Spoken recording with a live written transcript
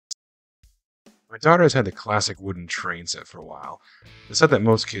My daughter has had the classic wooden train set for a while, the set that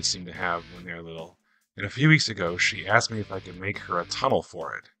most kids seem to have when they're little, and a few weeks ago she asked me if I could make her a tunnel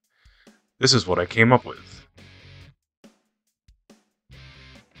for it. This is what I came up with.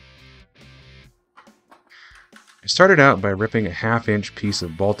 I started out by ripping a half-inch piece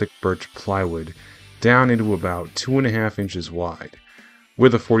of Baltic birch plywood down into about 2.5 inches wide,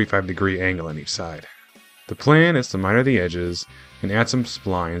 with a 45-degree angle on each side. The plan is to miter the edges and add some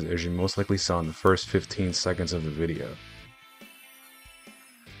splines, as you most likely saw in the first 15 seconds of the video.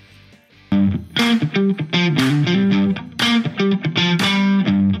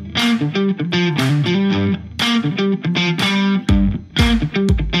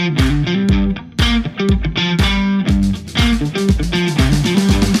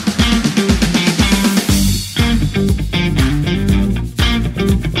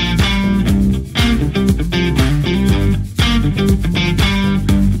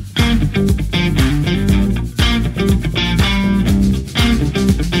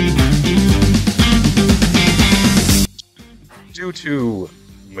 Due to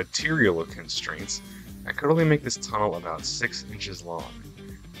material constraints, I could only make this tunnel about 6 inches long,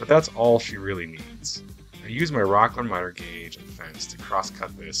 but that's all she really needs. I used my Rockland miter gauge and fence to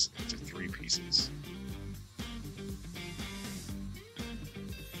cross-cut this into 3 pieces.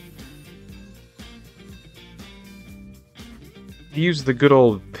 I used the good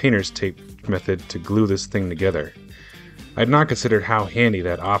old painter's tape method to glue this thing together. I had not considered how handy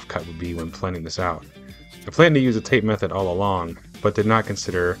that offcut would be when planning this out. I planned to use the tape method all along, but did not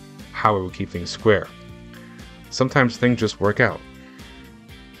consider how it would keep things square. Sometimes things just work out.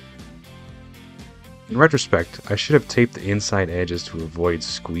 In retrospect, I should have taped the inside edges to avoid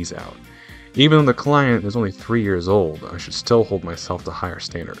squeeze out. Even though the client is only 3 years old, I should still hold myself to higher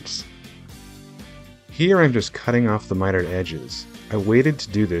standards. Here I'm just cutting off the mitered edges. I waited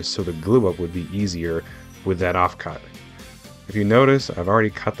to do this so the glue up would be easier with that offcut. If you notice, I've already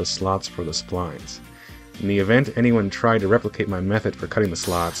cut the slots for the splines. In the event anyone tried to replicate my method for cutting the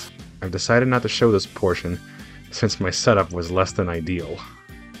slots, I've decided not to show this portion since my setup was less than ideal.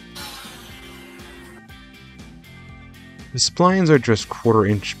 The splines are just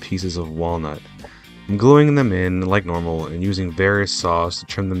 1/4-inch pieces of walnut. I'm gluing them in like normal and using various saws to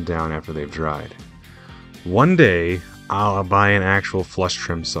trim them down after they've dried. One day, I'll buy an actual flush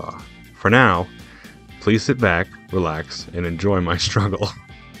trim saw. For now, please sit back, relax, and enjoy my struggle.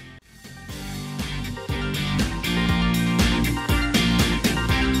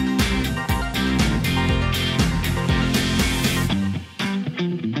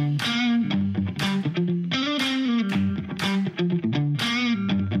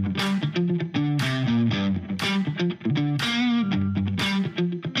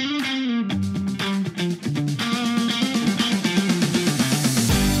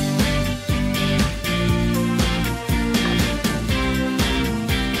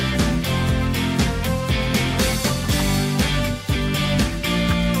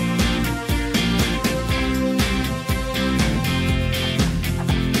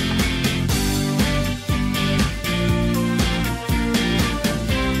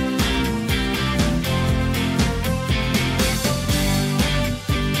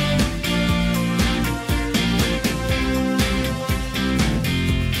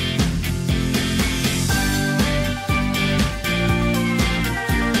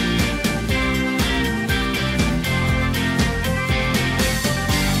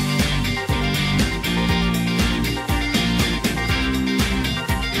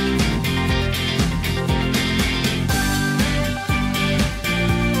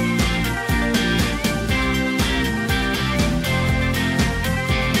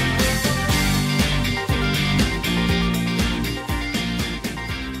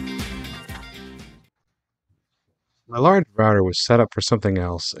 My large router was set up for something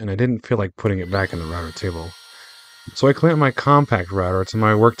else, and I didn't feel like putting it back in the router table. So I clamped my compact router to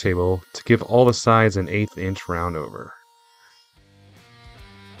my work table to give all the sides an 1/8 inch round over.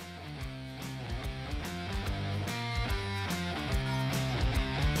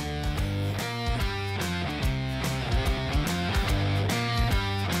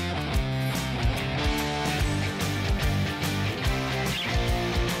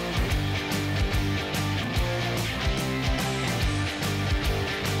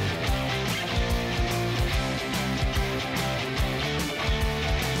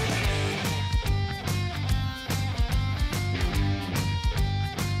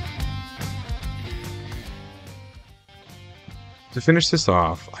 To finish this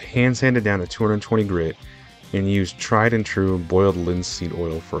off, I hand sanded down a 220 grit and used tried and true boiled linseed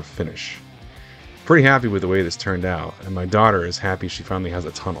oil for a finish. Pretty happy with the way this turned out, and my daughter is happy she finally has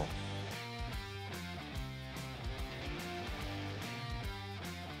a tunnel.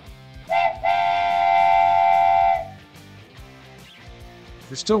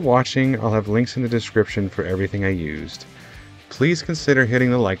 you're still watching, I'll have links in the description for everything I used. Please consider hitting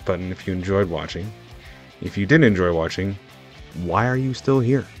the like button if you enjoyed watching. If you didn't enjoy watching, why are you still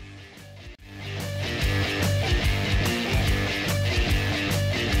here?